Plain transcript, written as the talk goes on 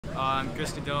I'm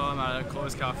Chris Caudillo. I'm out of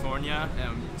Clovis, California, and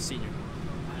I'm a senior.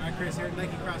 All right, Chris, here at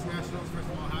Nike Cross Nationals. First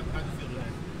of all, how'd you feel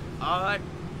today?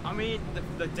 I mean,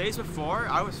 the days before,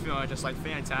 I was feeling just like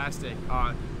fantastic.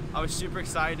 I was super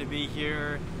excited to be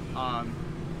here.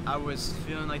 I was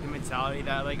feeling like the mentality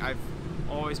that like I've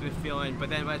always been feeling. But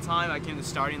then by the time I came to the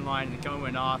starting line and the gun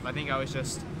went off, I think I was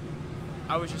just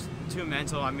too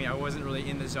mental. I mean, I wasn't really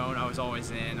in the zone. I was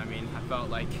always in. I mean, I felt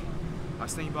like I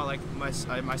was thinking about like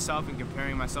myself and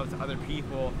comparing myself to other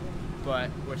people, but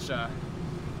which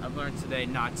I've learned today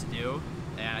not to do,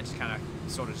 and I just kind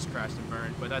of sort of just crashed and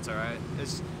burned. But that's all right.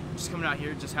 It's just coming out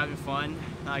here, just having fun.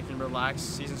 I can relax.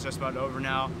 Season's just about over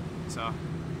now, so.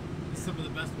 It's some of the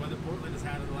best weather Portland has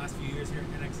had in the last few years here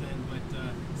at NXN, but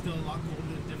still a lot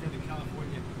colder and different than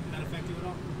California. Did that affect you at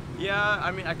all? Yeah,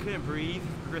 I mean, I couldn't breathe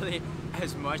really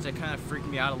as much. That kind of freaked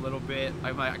me out a little bit.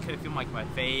 I couldn't feel like my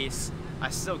face. I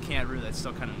still can't really. It's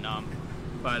still kind of numb.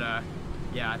 But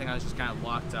yeah, I think I was just kind of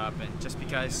locked up, and just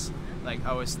because like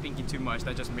I was thinking too much,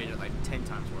 that just made it like 10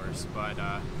 times worse. But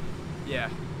yeah.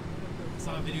 I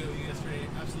saw a video of you yesterday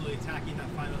absolutely attacking that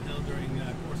final hill during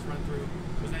course run through.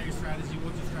 Was that your strategy?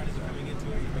 What was your strategy coming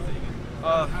into it and everything?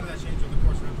 And how did that change with the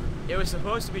course run through? It was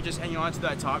supposed to be just hanging on to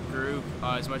that top group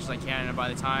as much as I can, and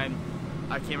by the time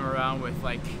I came around with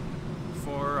like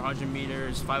 400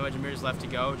 meters, 500 meters left to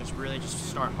go, just really just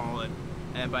start hauling.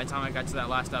 And by the time I got to that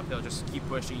last uphill, just keep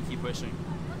pushing and keep pushing.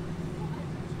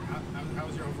 How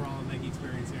was your overall Nike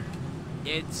experience here?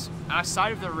 It's,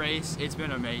 outside of the race, it's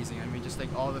been amazing. I mean, just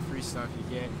like all the free stuff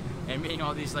you get, and meeting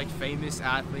all these like famous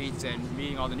athletes, and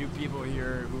meeting all the new people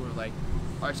here who are like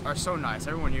are so nice.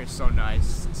 Everyone here is so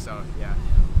nice. So yeah.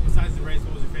 Besides the race,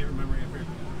 what was your favorite memory up here?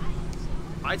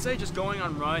 I'd say just going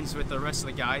on runs with the rest of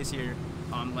the guys here,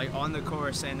 like on the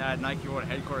course and at Nike World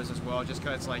headquarters as well. Just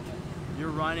because like you're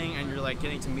running and you're like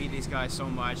getting to meet these guys so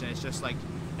much, and it's just like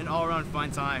an all-around fun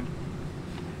time.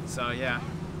 So yeah.